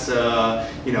 but that's,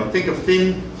 think of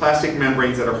thin plastic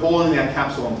membranes that are holding that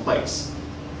capsule in place.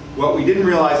 What we didn't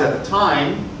realize at the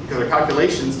time, because our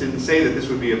calculations didn't say that this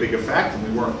would be a big effect and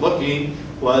we weren't looking,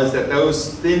 was that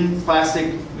those thin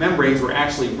plastic membranes were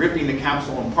actually ripping the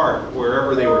capsule apart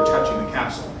wherever they were touching the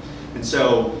capsule. And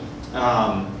so,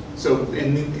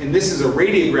 and this is a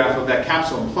radiograph of that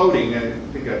capsule imploding, I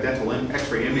think a dental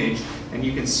X-ray image, and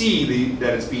you can see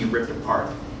that it's being ripped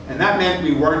apart. And that meant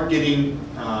we weren't getting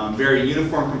very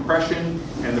uniform compression,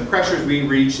 and the pressures we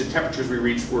reached, the temperatures we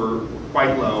reached were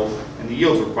quite low, and the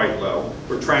yields were quite low.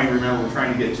 We're trying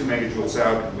to get 2 megajoules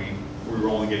out, and we were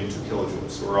only getting 2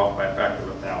 kilojoules, so we're off by a factor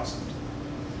of 1,000.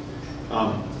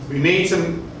 We made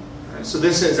some So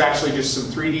this is actually just some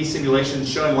 3D simulations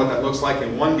showing what that looks like.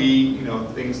 In 1D, you know,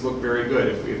 things look very good.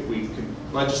 If we could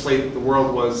legislate that the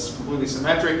world was completely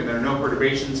symmetric and there are no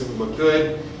perturbations, it would look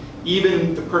good.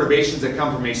 Even the perturbations that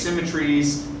come from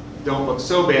asymmetries don't look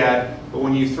so bad, but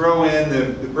when you throw in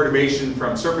the perturbation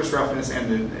from surface roughness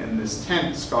and this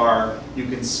tent scar, you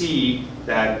can see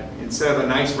that instead of a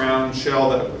nice round shell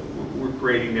that we're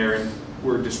creating there,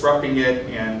 we're disrupting it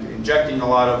and injecting a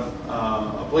lot of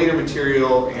ablator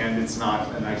material, and it's not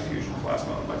a nice fusion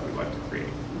plasma like we'd like to create.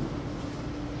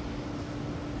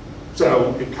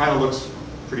 So it kind of looks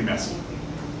pretty messy.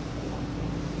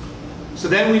 So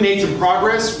then we made some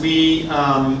progress. We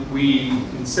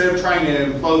instead of trying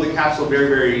to implode the capsule very,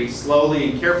 very slowly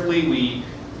and carefully, we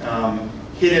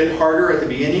hit it harder at the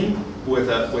beginning with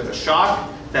a shock.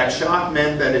 That shock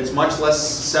meant that it's much less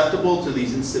susceptible to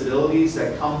these instabilities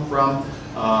that come from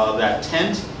that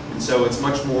tent, and so it's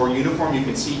much more uniform. You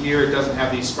can see here it doesn't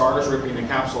have these scars ripping the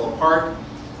capsule apart.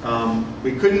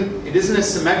 It isn't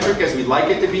as symmetric as we'd like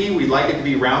it to be. We'd like it to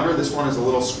be rounder. This one is a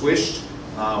little squished.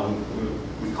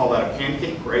 We call that a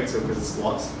pancake, right? So because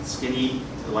it's skinny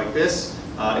like this.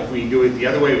 If we do it the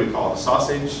other way, we call it a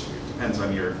sausage. It depends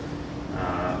on your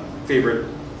favorite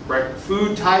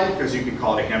food type, because you could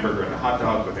call it a hamburger and a hot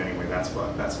dog, but anyway, that's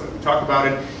what we talk about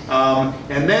it.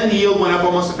 And then the yield went up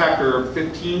almost a factor of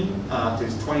 15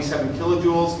 to 27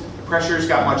 kilojoules. The pressures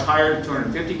got much higher to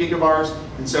 250 gigabars,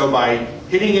 and so by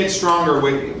hitting it stronger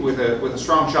with a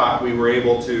strong shock, we were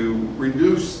able to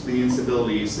reduce the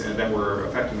instabilities that were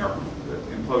affecting our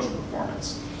implosion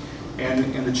performance.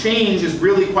 And the change is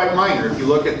really quite minor. If you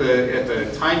look at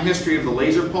the time history of the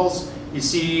laser pulse, you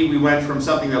see we went from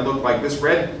something that looked like this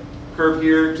red curve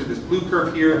here to this blue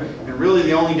curve here, and really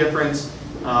the only difference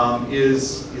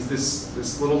is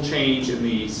this little change in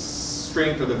the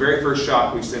strength of the very first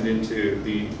shock we send into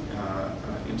the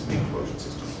implosion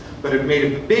system. But it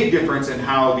made a big difference in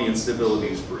how the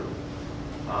instabilities grew.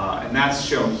 And that's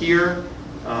shown here.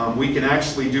 We can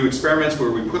actually do experiments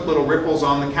where we put little ripples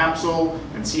on the capsule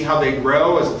and see how they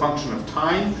grow as a function of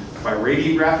time by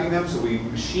radiographing them. So we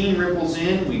machine ripples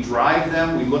in, we drive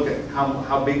them, we look at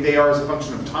how big they are as a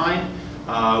function of time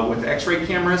with X-ray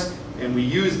cameras, and we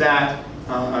use that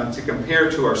to compare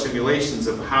to our simulations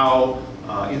of how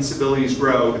instabilities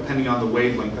grow depending on the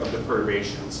wavelength of the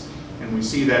perturbations. And we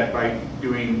see that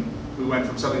we went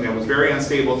from something that was very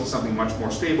unstable to something much more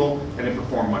stable, and it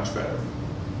performed much better.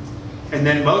 And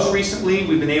then most recently,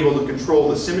 we've been able to control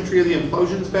the symmetry of the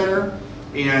implosions better,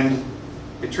 and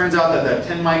it turns out that that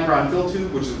 10 micron fill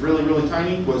tube, which is really, really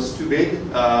tiny, was too big,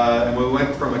 and we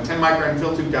went from a 10 micron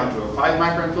fill tube down to a 5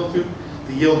 micron fill tube.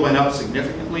 The yield went up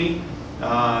significantly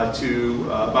to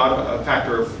about a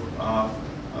factor of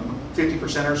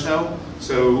 50% or so.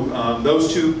 So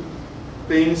those two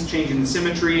things, changing the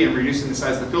symmetry and reducing the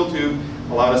size of the fill tube,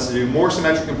 allowed us to do more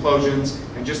symmetric implosions,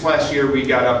 and just last year we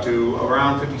got up to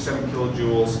around 57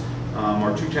 kilojoules,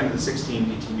 or 210 to the 16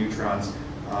 PT neutrons,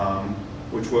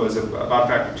 which was about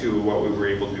factor 2 of what we were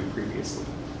able to do previously.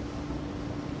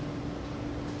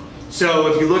 So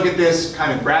if you look at this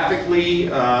kind of graphically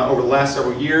over the last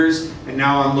several years, and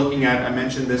now I'm looking at, I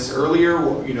mentioned this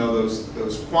earlier, you know,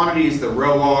 those quantities, the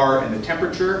rho R and the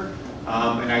temperature.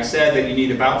 And I said that you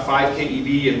need about 5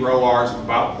 keV and rho R's of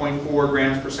about 0.4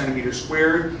 grams per centimeter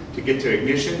squared to get to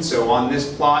ignition. So on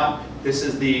this plot, this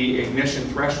is the ignition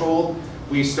threshold.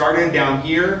 We started down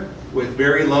here with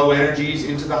very low energies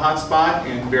into the hot spot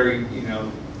and very,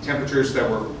 temperatures that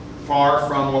were far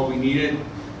from what we needed,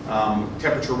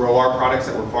 temperature rho R products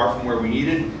that were far from where we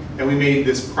needed. And we made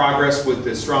this progress with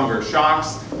the stronger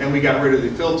shocks. Then we got rid of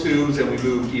the fill tubes and we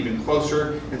moved even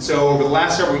closer. And so over the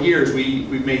last several years,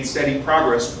 we've made steady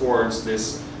progress towards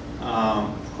this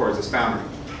boundary.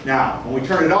 Now, when we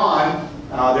turn it on,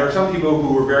 there are some people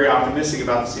who were very optimistic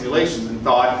about the simulations and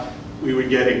thought we would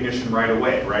get ignition right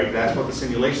away, right? That's what the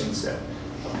simulation said.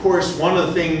 Of course, one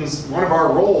of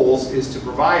our roles is to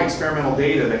provide experimental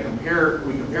data that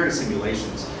we compare to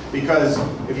simulations. Because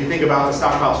if you think about the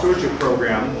stockpile stewardship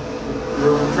program,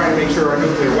 we're trying to make sure our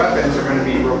nuclear weapons are going to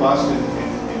be robust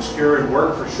and secure and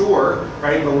work for sure,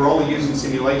 right? But we're only using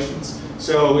simulations.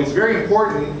 So it's very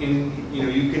important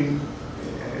you can,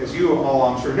 as you all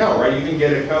I'm sure know, right? You can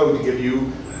get a code to give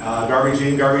you garbage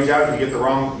in, garbage out. You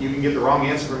can get the wrong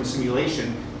answer from a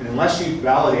simulation, and unless you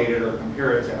validate it or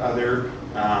compare it to other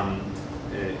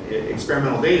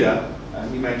experimental data,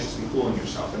 you might just be fooling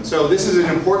yourself. And so this is an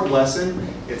important lesson.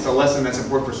 It's a lesson that's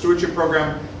important for stewardship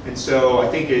program. And so I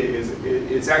think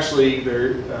it's actually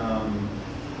there.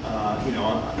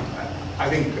 I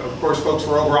think of course folks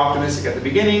were over optimistic at the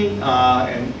beginning,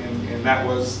 and that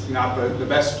was not the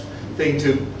best thing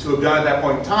to have done at that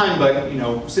point in time, but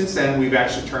since then we've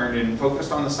actually turned and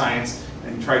focused on the science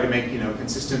and tried to make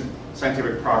consistent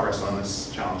scientific progress on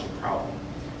this challenging problem.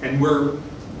 And we're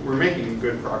making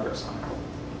good progress on it.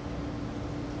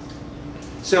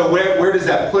 So where does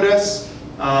that put us?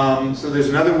 So there's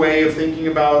another way of thinking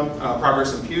about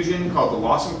progress in fusion called the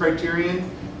Lawson criterion.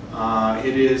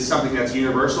 It is something that's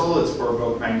universal. It's for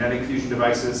both magnetic fusion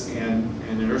devices and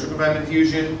inertial confinement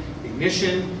fusion.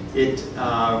 Ignition, it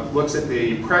looks at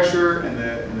the pressure and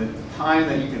the time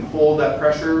that you can hold that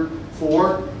pressure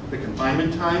for, the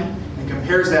confinement time, and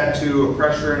compares that to a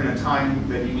pressure and a time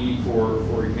that you need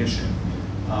for ignition.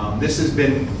 This has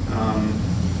been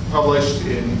published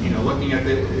in, looking at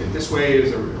it this way.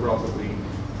 Is a relatively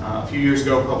a few years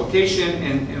ago publication,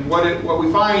 and what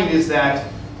we find is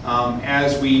that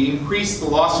as we increase the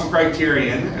Lawson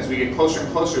criterion, as we get closer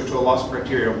and closer to a Lawson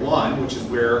criteria 1, which is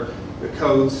where the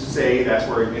codes say that's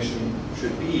where ignition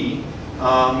should be,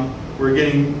 we're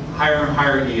getting higher and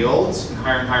higher yields and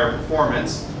higher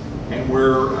performance. And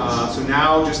we're so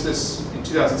now just this in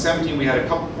 2017 we had a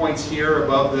couple points here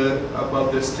above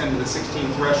this 10 to the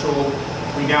 16 threshold.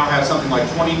 We now have something like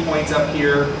 20 points up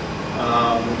here.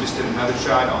 We just did another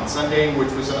shot on Sunday,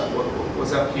 which was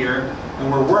up here,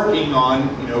 and we're working on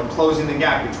closing the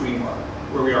gap between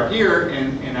where we are here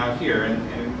and out here. And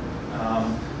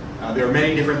there are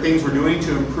many different things we're doing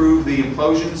to improve the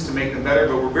implosions to make them better,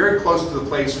 but we're very close to the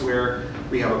place where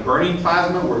we have a burning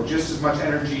plasma where just as much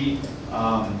energy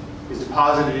is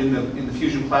deposited in the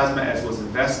fusion plasma as was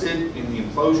invested in the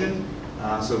implosion.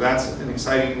 So that's an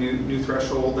exciting new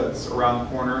threshold that's around the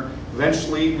corner.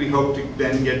 Eventually, we hope to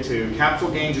then get to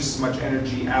capsule gain, just as much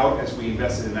energy out as we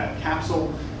invested in that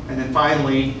capsule. And then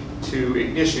finally, to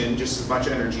ignition, just as much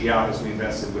energy out as we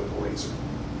invested with the laser.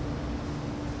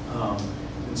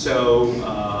 And so,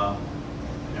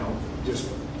 just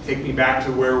take me back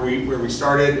to where we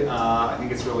started. I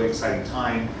think it's a really exciting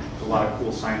time. There's a lot of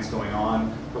cool science going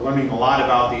on. We're learning a lot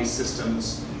about these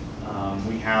systems.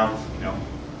 We have,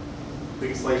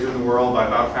 biggest laser in the world by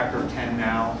about a factor of 10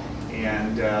 now,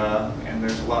 and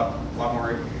there's a lot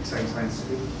more exciting science to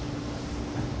do.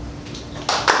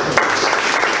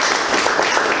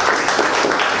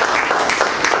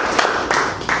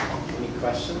 Any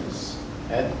questions?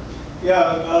 Ed?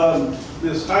 Yeah,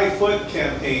 this high foot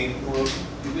campaign, well,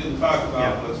 you didn't talk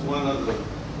about, was one of the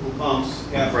bumps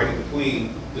halfway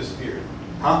between disappeared.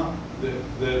 Huh?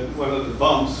 One of the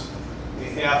bumps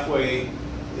halfway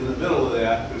in the middle of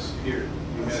that disappeared.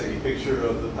 You had a picture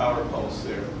of the power pulse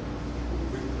there.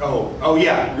 Oh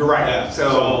yeah, you're right. Yeah.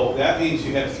 So that means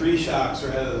you had 3 shocks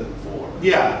rather than 4.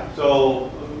 Yeah.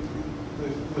 So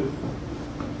the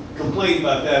complaint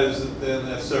about that is that then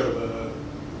that's sort of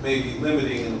maybe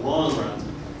limiting in the long run.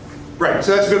 Right.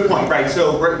 So that's a good point. Right.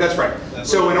 So that's right.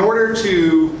 So in order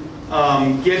to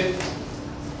get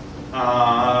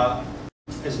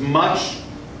as much,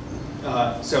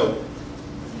 so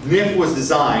NIF was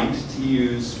designed to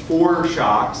use 4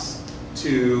 shocks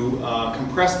to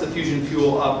compress the fusion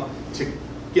fuel up to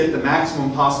get the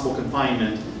maximum possible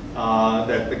confinement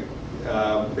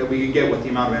that we can get with the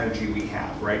amount of energy we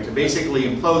have, right? To basically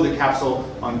implode the capsule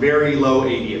on very low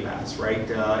adiabats, right?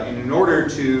 And in order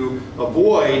to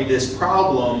avoid this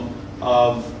problem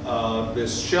of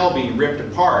this shell being ripped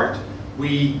apart,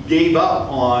 we gave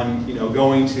up on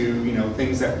going to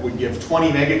things that would give 20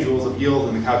 megajoules of yield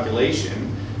in the calculation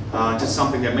to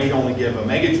something that may only give a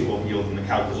megajoule of yield in the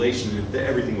calculation if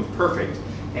everything was perfect,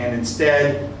 and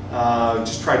instead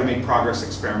just try to make progress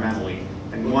experimentally.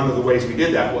 And one of the ways we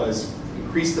did that was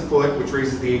increase the foot, which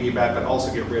raises the adiabat, but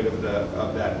also get rid of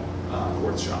that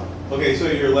quartz shock. Okay, so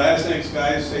your last next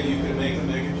guys say you can make a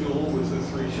megajoule with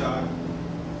a 3-shock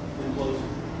implosion?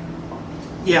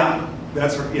 Yeah,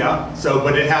 that's right. Yeah. So,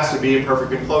 but it has to be a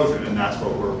perfect implosion, and that's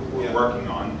what we're working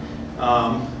on.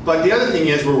 But the other thing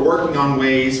is we're working on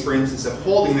ways, for instance, of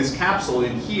holding this capsule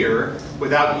in here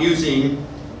without using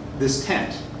this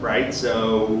tent, right?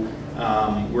 So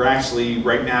we're actually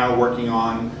right now working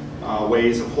on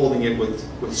ways of holding it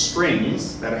with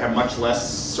strings that have much less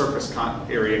surface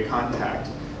area contact.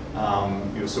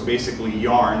 So basically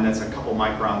yarn that's a couple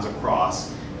microns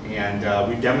across. And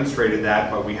we've demonstrated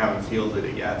that, but we haven't fielded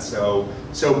it yet. So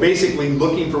basically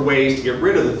looking for ways to get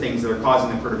rid of the things that are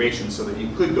causing the perturbation so that you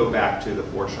could go back to the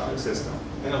 4-shock system.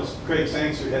 I know Craig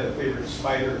Sangster had a favorite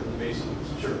spider in the basement of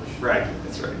his church. Right,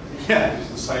 that's right. Yeah.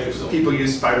 The spider silk. People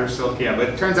use spider silk, yeah, but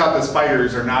it turns out that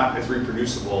spiders are not as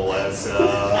reproducible as,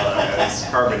 as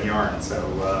carbon yarn. So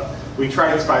we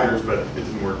tried spiders, but it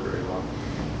didn't work very well.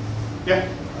 Yeah?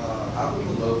 How do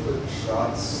the low-foot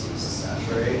shots use to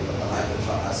saturate, but the high-foot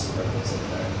shot has to rip what's in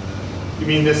there? You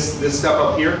mean this stuff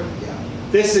up here? Yeah.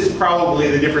 this is probably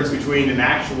the difference between an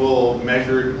actual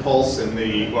measured pulse and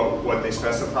what they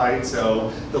specified.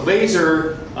 So the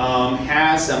laser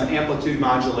has some amplitude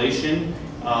modulation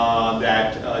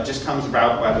that just comes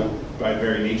about by the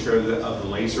very nature of the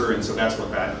laser, and so that's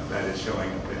what that is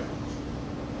showing up there.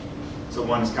 So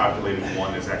one is calculated and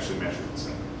one is actually measured.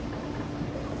 So.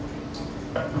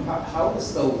 How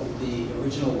was the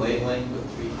original wavelength with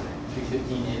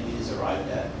 315 nanometers arrived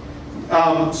at?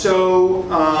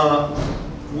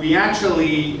 We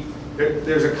actually,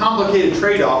 there's a complicated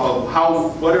trade-off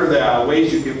of what are the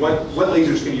ways you can, what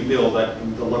lasers can you build that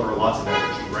can deliver lots of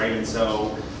energy, right? And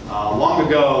so long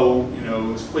ago, it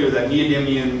was clear that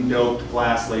neodymium doped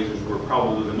glass lasers were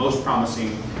probably the most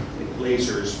promising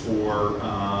lasers for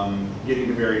getting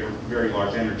to very, very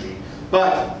large energy.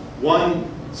 But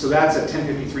so that's at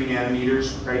 1053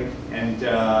 nanometers, right? And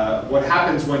what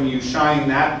happens when you shine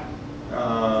that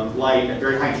light at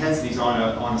very high intensities on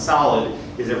a solid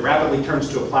is it rapidly turns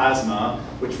to a plasma,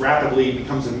 which rapidly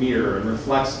becomes a mirror and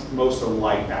reflects most of the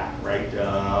light back, right?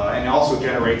 And it also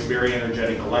generates very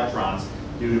energetic electrons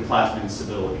due to plasma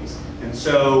instabilities. And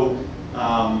so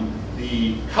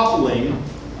the coupling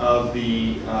of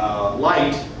the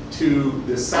light to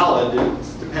the solid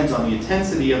depends on the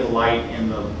intensity of the light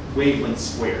and the wavelength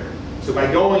squared. So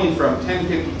by going from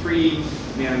 1053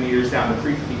 nanometers down to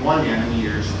 351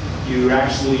 nanometers, you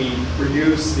actually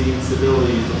reduce the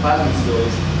instabilities, the plasma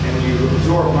instabilities, and you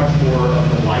absorb much more of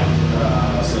the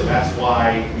light. So that's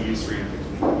why we use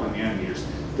 351 nanometers.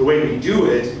 The way we do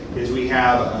it is we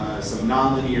have some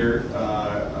nonlinear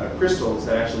crystals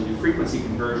that actually do frequency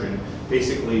conversion.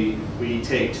 Basically, we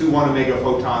take two 1 omega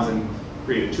photons and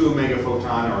create a 2 omega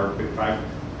photon, or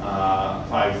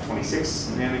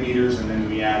 526 nanometers, and then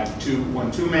we add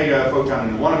one 2 omega photon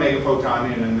and 1 omega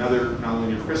photon in another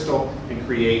nonlinear crystal and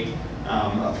create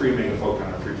a 3 omega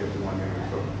photon or 351 nanometer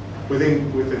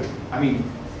photon. I mean,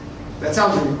 that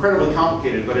sounds incredibly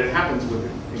complicated, but it happens with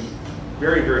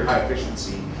very, very high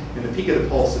efficiency. In the peak of the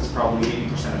pulse, it's probably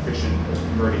 80% efficient at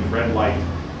converting red light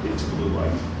into blue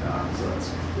light. So that's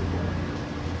good.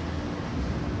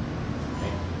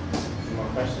 Any more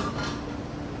questions?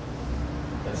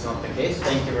 That's not the case.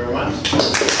 Thank you very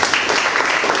much.